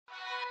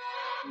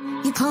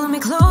You're pulling me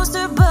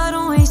closer, but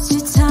don't waste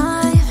your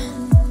time.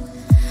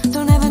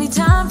 Don't have any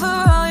time for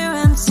all your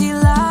empty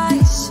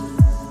lies.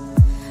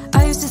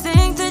 I used to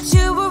think that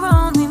you were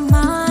only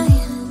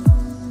mine,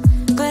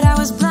 but I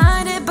was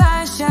blinded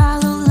by a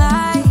shallow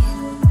light.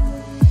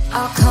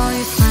 I'll call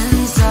your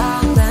friends,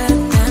 I'll let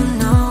them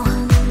know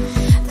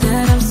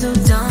that I'm so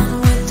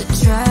done with the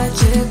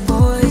tragic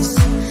boys.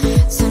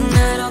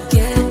 Tonight I'll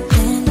get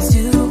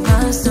into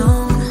my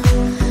zone.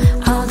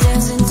 I'll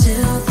dance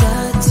until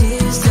the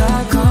tears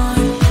are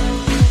gone.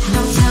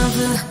 No time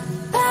for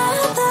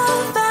bad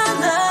love, bad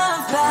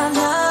love, bad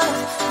love.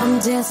 I'm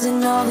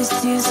dancing all these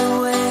tears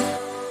away.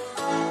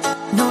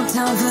 No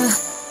time for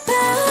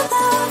bad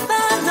love,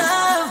 bad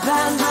love,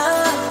 bad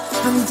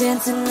love. I'm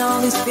dancing all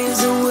these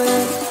fears away.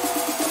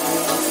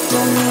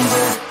 Don't need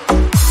it.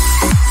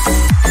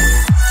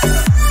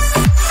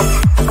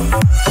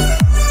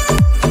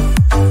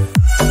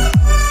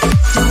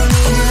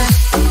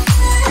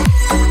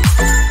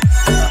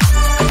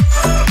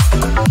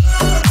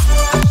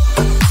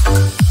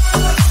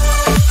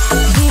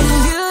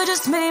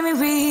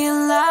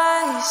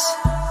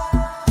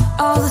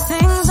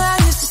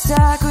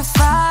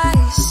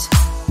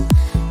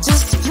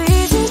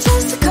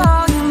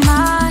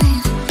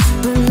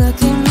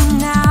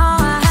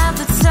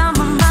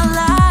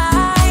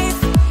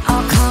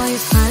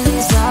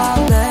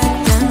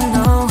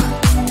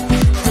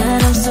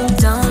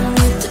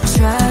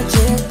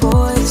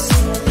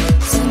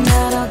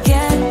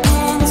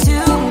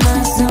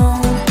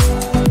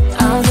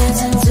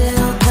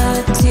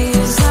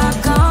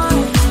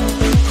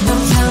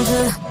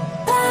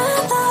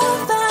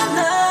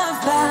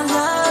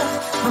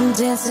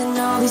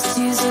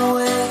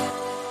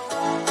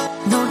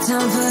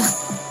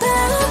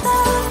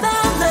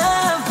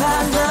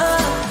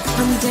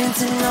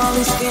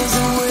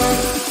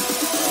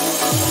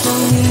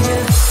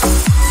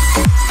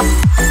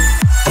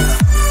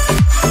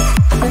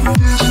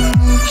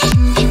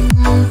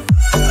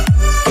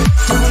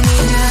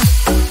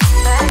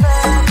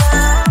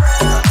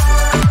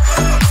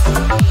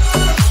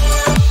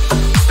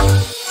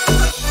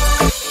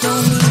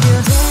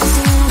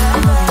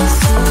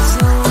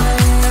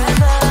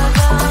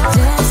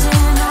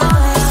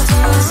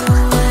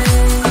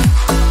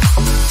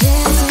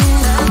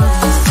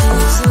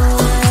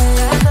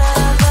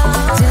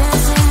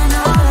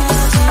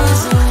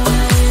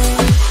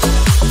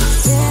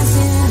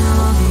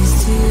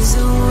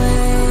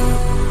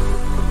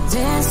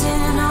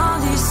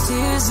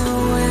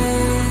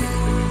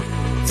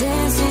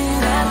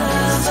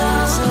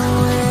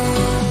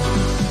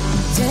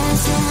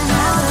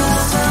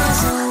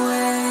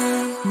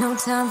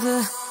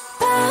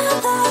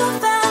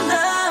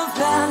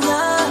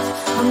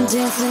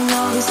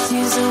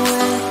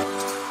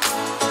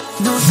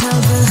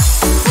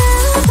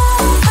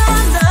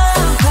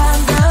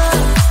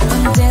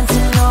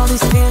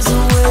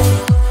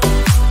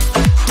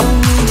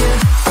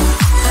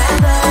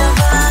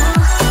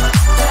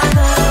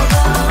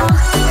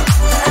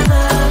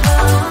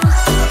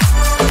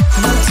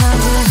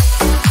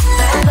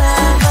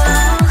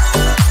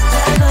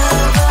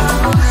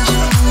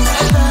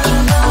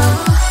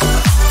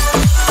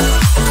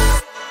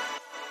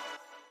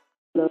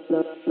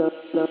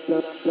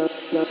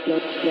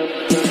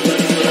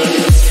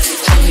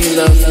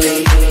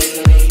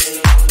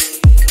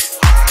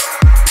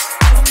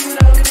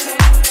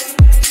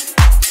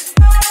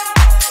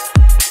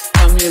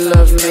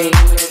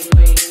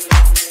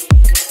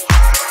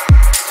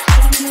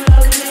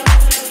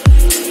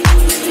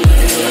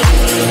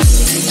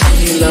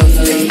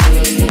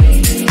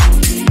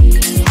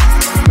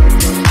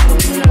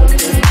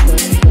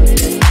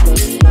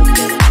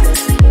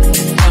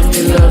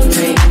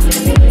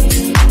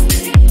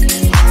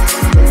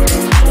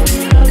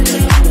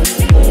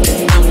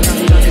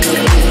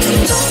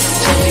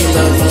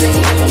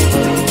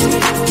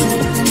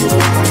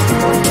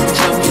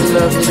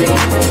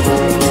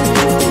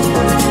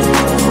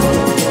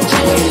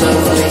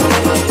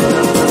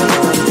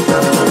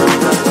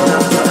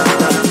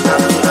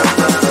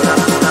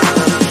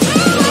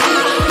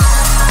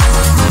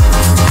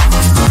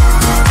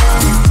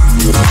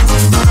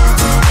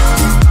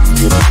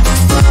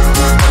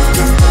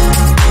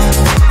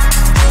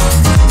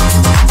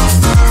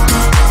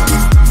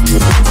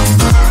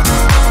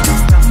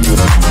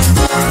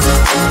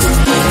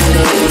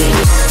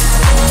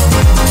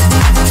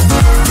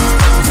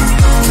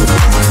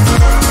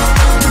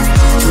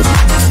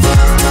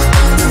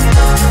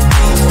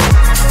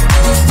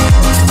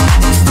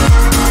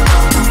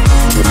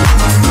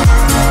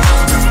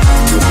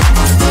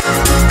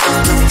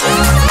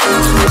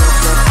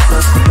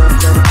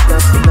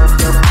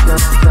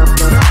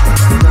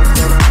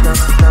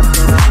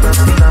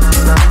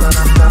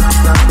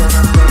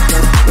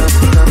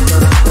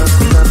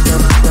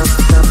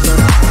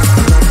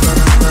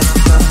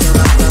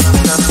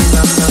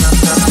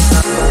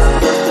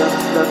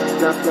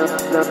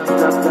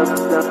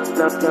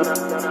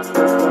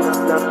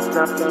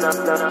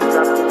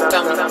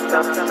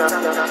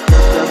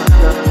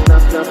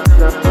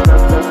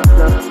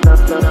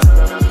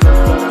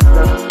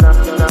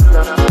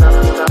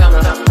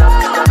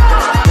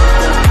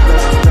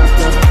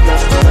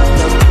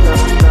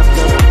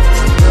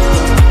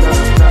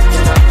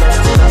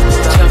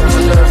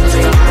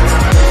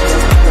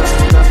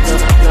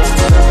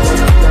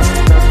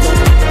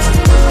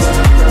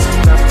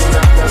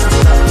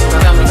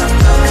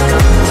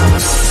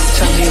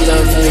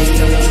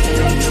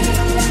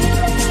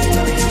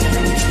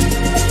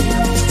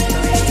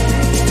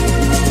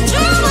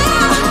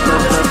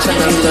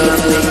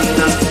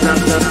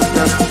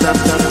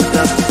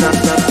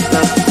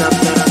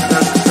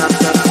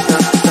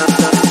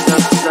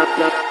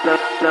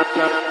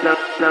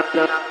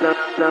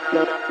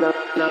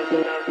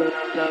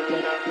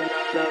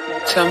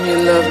 Tell me you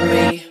love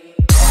me.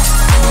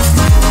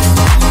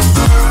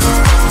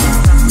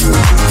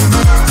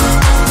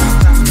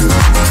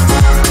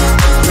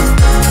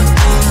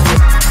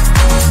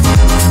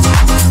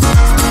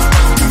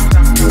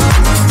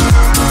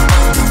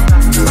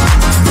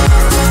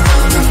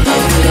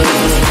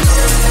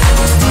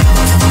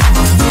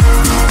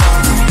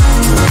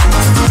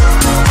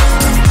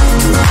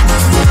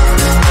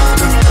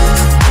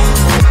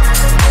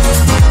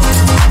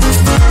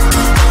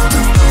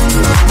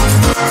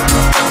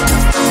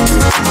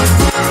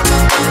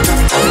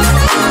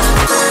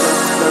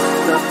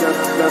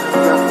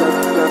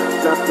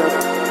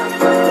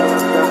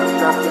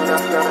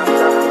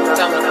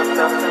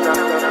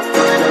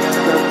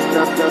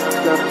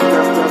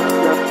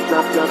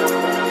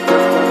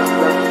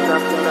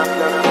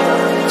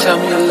 Tell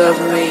me you love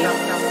me.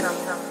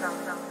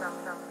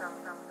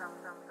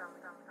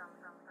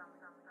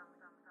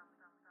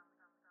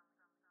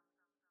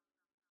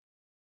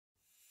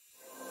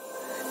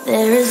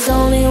 There is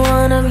only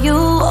one of you,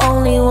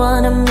 only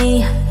one of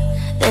me.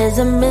 There's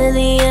a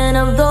million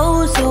of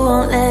those who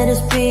won't let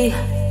us be.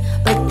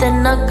 But they're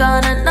not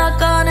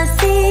gonna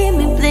see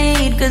me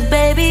bleed. Cause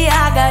baby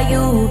I got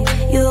you.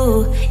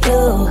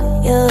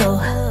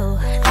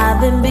 I've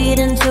been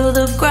beaten to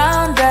the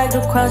ground, dragged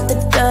across the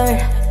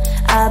dirt.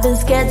 I've been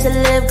scared to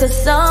live cause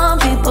some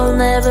people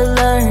never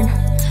learn.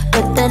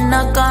 But they're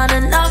not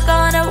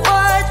gonna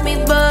watch me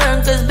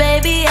burn. Cause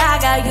baby I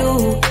got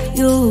you.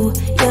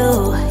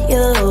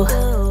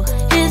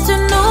 It's a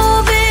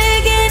new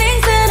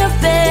beginnings and a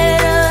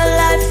better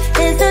life.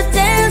 It's a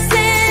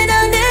dancing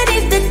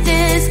underneath the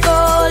disco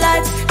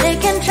lights. They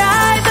can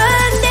try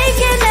but they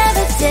can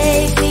never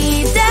take me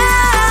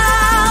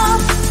down.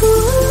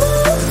 Ooh.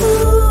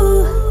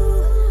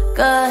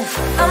 Cause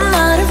I'm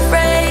not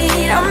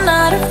afraid, I'm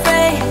not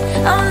afraid,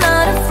 I'm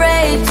not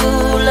afraid to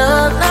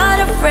love, not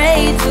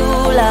afraid to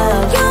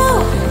love you.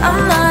 I'm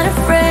not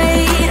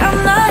afraid, I'm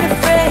not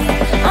afraid,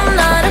 I'm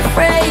not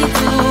afraid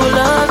to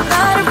love,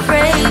 not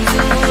afraid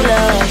to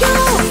love you.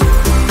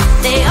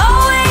 They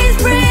always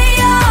bring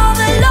all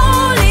the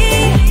lonely,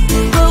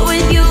 but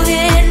with you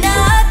here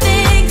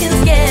nothing can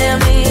scare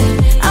me.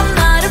 I'm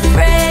not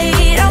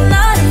afraid, I'm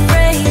not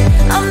afraid,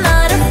 I'm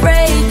not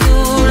afraid to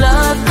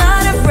love,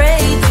 not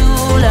afraid to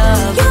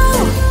love you.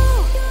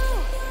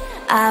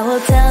 I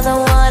will tell them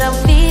what I'm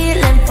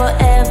feeling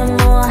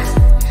forevermore.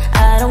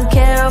 I don't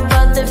care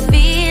about the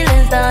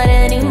feelings, not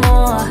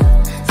anymore.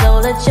 So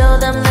let's show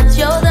them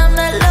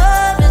that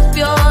love is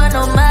pure,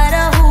 no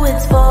matter who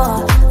it's for.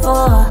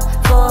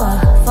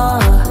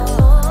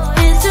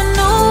 It's a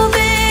new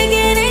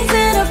beginnings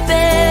and a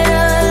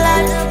better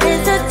life.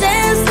 It's a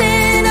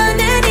dancing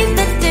underneath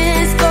the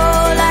disco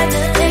light.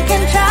 They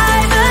can try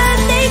but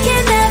they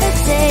can never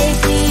take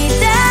me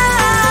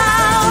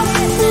down.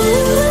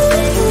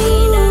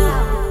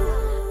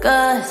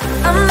 Cause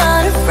I'm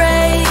not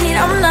afraid,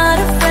 I'm not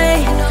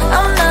afraid,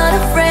 I'm not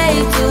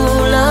afraid to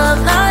love,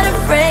 not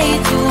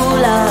afraid to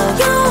love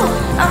you.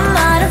 I'm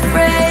not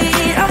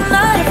afraid, I'm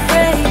not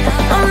afraid,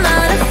 I'm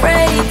not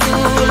afraid to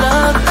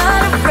love,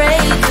 not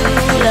afraid to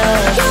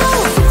love you.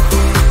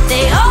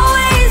 They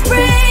always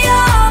bring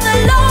all the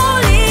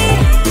lonely,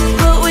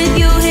 but with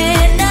you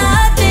here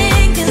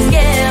nothing can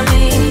scare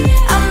me.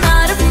 I'm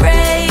not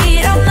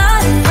afraid, I'm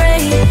not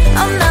afraid,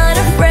 I'm not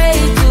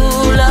afraid to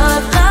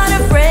love, not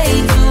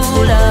afraid to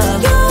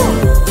love you.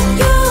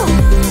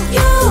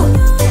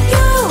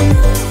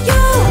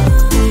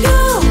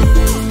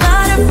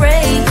 Not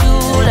afraid to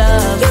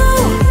love you.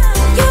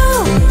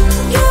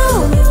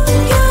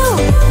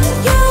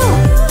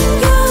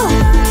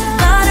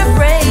 Not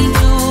afraid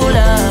to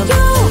love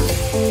you.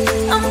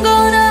 I'm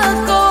gonna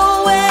go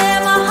where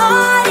my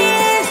heart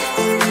is.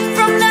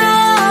 From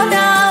now on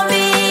I'll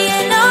be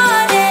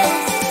honest.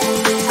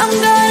 I'm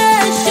gonna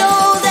show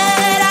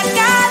that I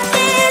got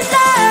this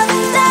love.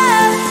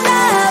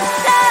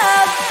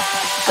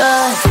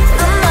 Cause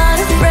I'm not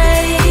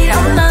afraid,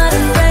 I'm not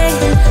afraid,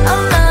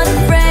 I'm not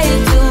afraid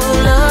to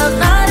love,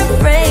 not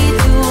afraid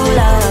to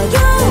love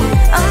you.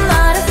 I'm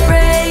not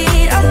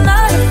afraid, I'm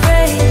not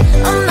afraid,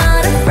 I'm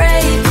not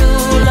afraid to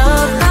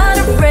love, not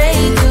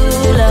afraid to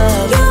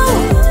love you.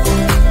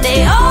 They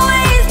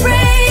always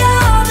bring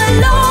all the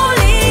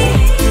lonely,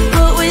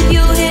 but with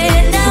you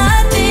here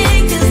nothing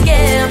can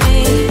scare me.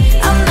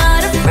 I'm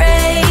not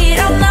afraid,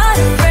 I'm not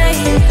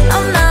afraid,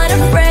 I'm not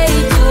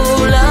afraid to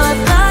love,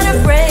 not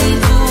afraid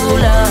to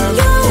love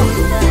you.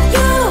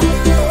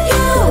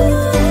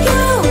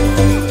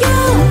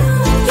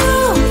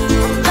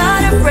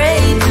 Not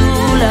afraid to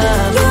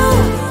love you.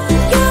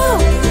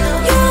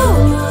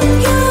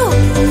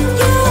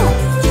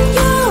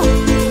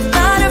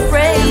 Not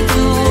afraid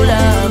to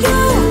love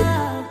you.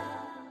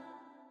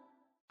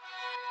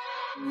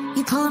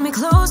 You pulling me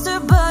closer,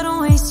 but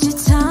don't waste your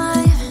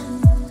time.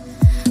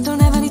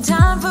 Don't have any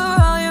time for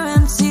all your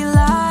empty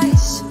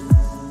lies.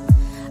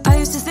 I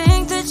used to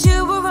think that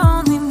you were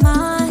only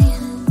mine,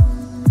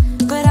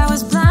 but I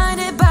was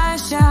blinded by a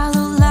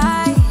shallow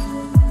light.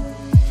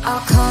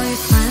 I'll call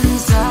your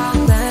friends,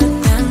 I'll let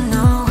them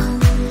know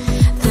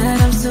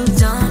that I'm so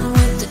done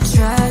with the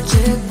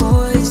tragedy.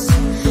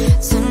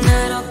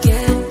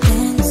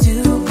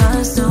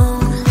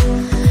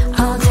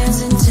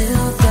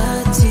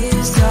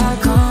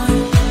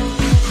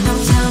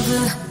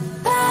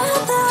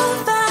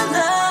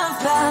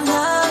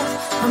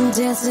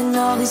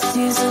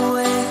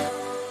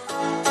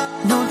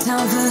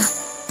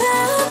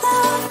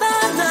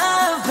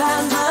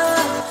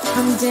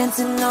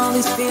 dancing all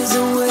these fears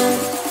away.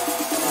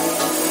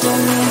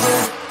 Don't need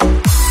it.